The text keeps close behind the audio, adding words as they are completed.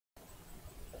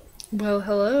Well,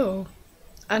 hello.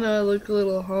 I know I look a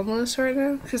little homeless right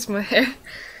now because my hair.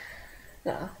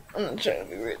 No, I'm not trying to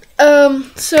be rude.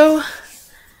 So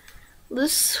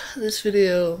this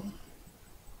video,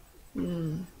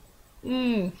 mm,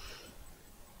 mm,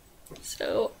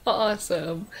 so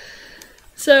awesome.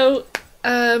 So,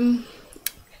 um,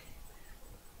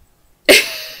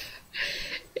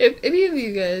 if any of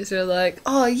you guys are like,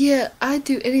 oh yeah, I'd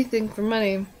do anything for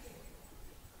money,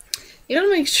 you gotta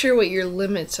make sure what your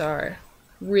limits are.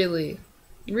 Really,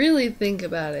 really think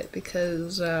about it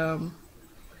because, well,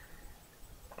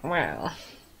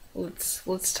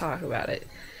 let's talk about it.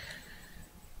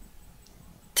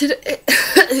 Today,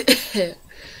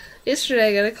 yesterday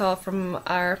I got a call from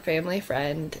our family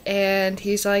friend, and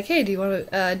he's like, "Hey, do you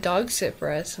want to dog sit for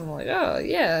us?" And I'm like, "Oh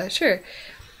yeah, sure."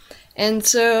 And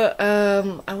so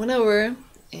I went over,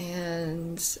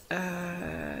 and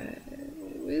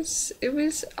it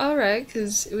was all right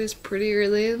because it was pretty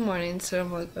early in the morning. So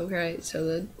I'm like, okay, so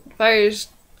the fire's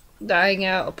dying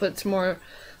out. I'll put some more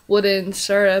wood in,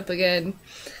 start up again,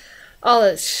 all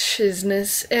that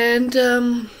shizness, and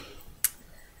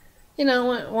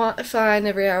went fine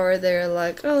every hour. They're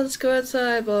like, "Oh, let's go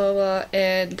outside," blah blah blah,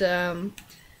 and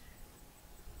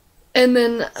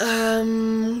then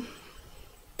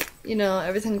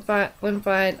everything went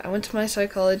fine. I went to my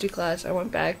psychology class. I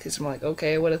went back because I'm like,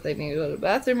 okay, what if they need to go to the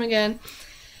bathroom again?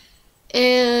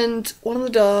 And one of the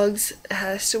dogs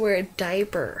has to wear a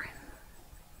diaper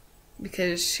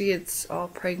because she gets all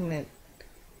pregnant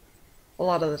a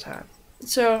lot of the time.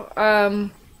 So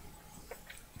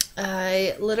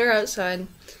I let her outside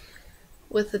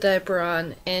with the diaper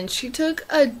on, and she took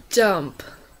a dump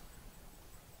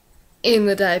in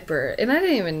the diaper, and I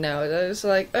didn't even know it. I was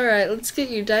like, "All right, let's get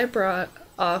your diaper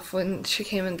off." When she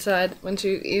came inside, when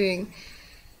she was eating,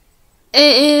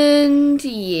 and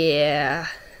yeah,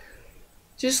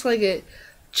 just like a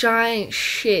giant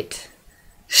shit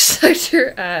sucked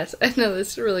her ass. I know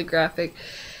this is really graphic,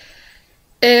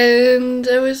 and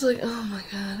I was like, "Oh my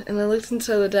god!" And I looked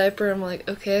inside the diaper. I'm like,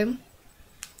 "Okay,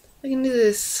 I can do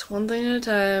this one thing at a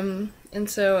time." And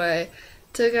so I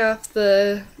took off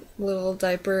the little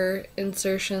diaper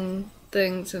insertion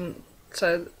things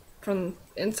inside from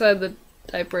inside the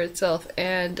diaper itself,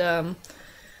 and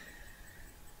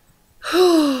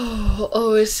oh, it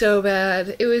was so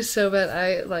bad. It was so bad.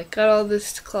 I like got all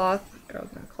this cloth, or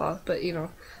not cloth, but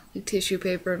like tissue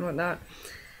paper and whatnot.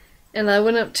 And I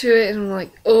went up to it and I'm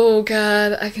like, oh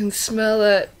god, I can smell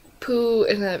that poo,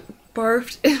 and I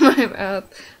barfed in my mouth.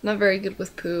 I'm not very good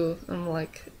with poo. I'm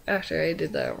like, after I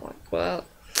did that, I'm like, well,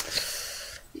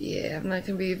 yeah, I'm not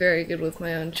gonna be very good with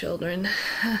my own children.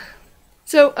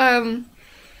 So,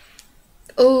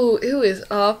 oh, it was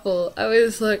awful. I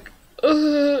was like,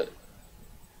 oh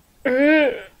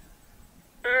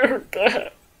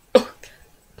god.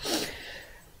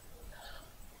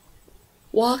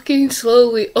 Walking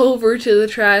slowly over to the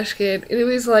trash can, and it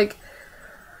was like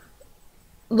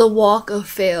the walk of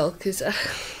fail, because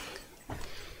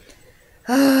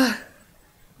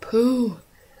poo.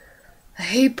 I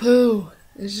hate poo.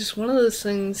 It's just one of those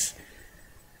things.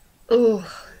 Oh,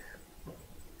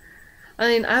 I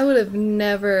mean, I would have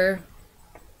never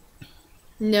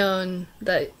known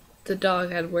that the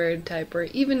dog had wear a diaper.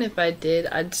 Even if I did,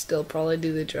 I'd still probably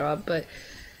do the job. But,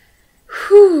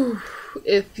 whew,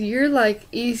 if you're like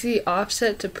easy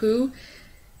offset to poo,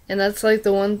 and that's like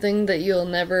the one thing that you'll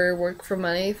never work for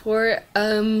money for,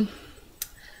 I'd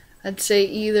say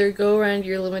either go around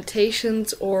your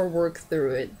limitations or work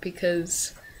through it,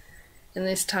 because in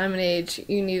this time and age,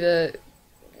 you need to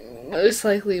most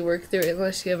likely work through it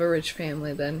unless you have a rich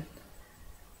family. Then,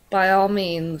 by all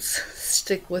means,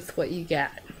 stick with what you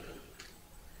got.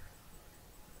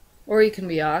 Or you can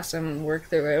be awesome and work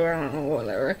through it, or I don't know,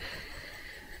 whatever.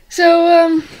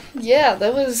 So, yeah,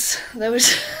 that was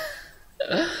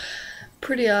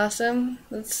pretty awesome.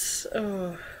 That's,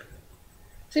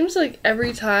 seems like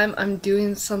every time I'm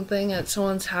doing something at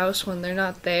someone's house when they're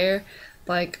not there,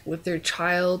 like with their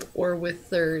child or with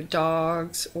their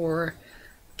dogs or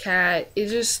cat, it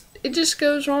just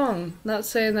goes wrong. Not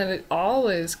saying that it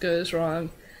always goes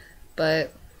wrong,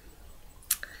 but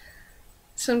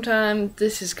sometimes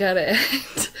this has gotta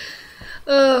end.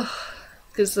 Ugh.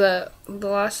 Because the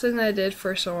last thing I did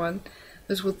for someone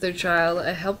was with their child.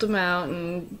 I helped them out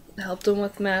and helped them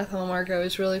with math homework. I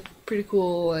was really pretty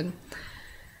cool, and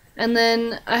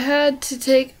then I had to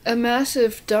take a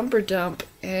massive dumper dump,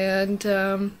 and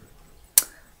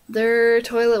their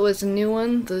toilet was a new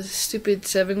one, the stupid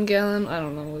 7 gallon. I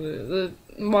don't know, the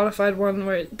modified one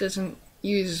where it doesn't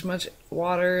use as much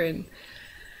water,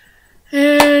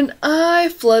 and I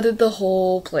flooded the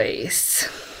whole place.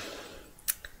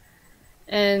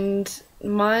 And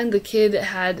mine, the kid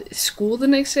had school the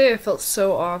next day. I felt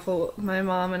so awful. My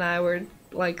mom and I were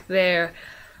like there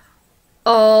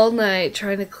all night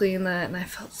trying to clean that, and I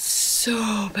felt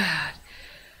so bad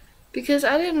because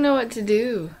I didn't know what to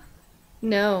do.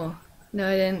 No, no,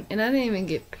 I didn't, and I didn't even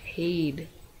get paid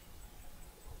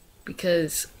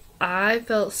because I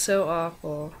felt so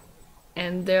awful.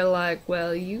 And they're like,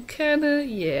 well, you kinda,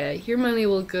 yeah, your money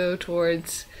will go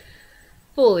towards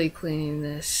fully cleaning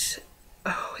this.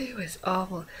 Oh, it was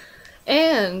awful.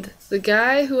 And the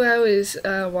guy who I was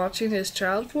watching his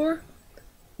child for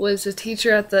was a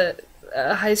teacher at the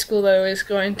high school that I was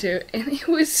going to, and it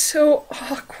was so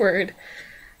awkward.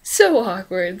 So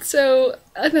awkward. So,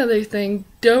 another thing,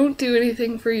 don't do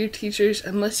anything for your teachers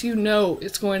unless you know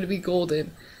it's going to be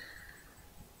golden.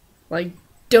 Like,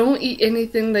 don't eat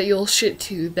anything that you'll shit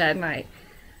to that night.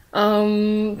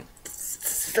 Um,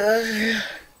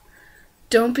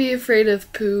 don't be afraid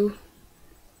of poo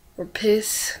or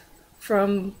piss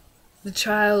from the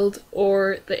child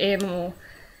or the animal.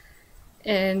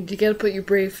 And you gotta put your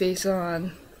brave face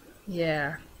on.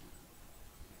 Yeah.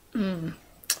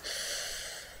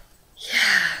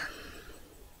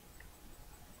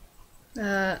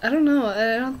 I don't know.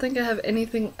 I don't think I have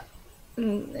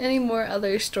any more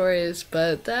other stories,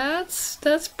 but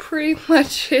that's pretty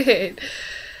much it.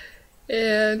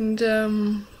 And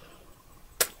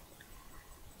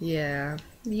yeah,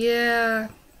 yeah.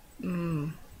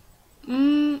 Mm.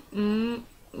 Mm. Mm.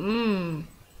 Mm.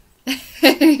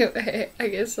 Anyway, I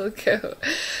guess I'll go.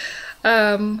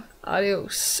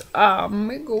 Adios,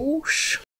 amigos.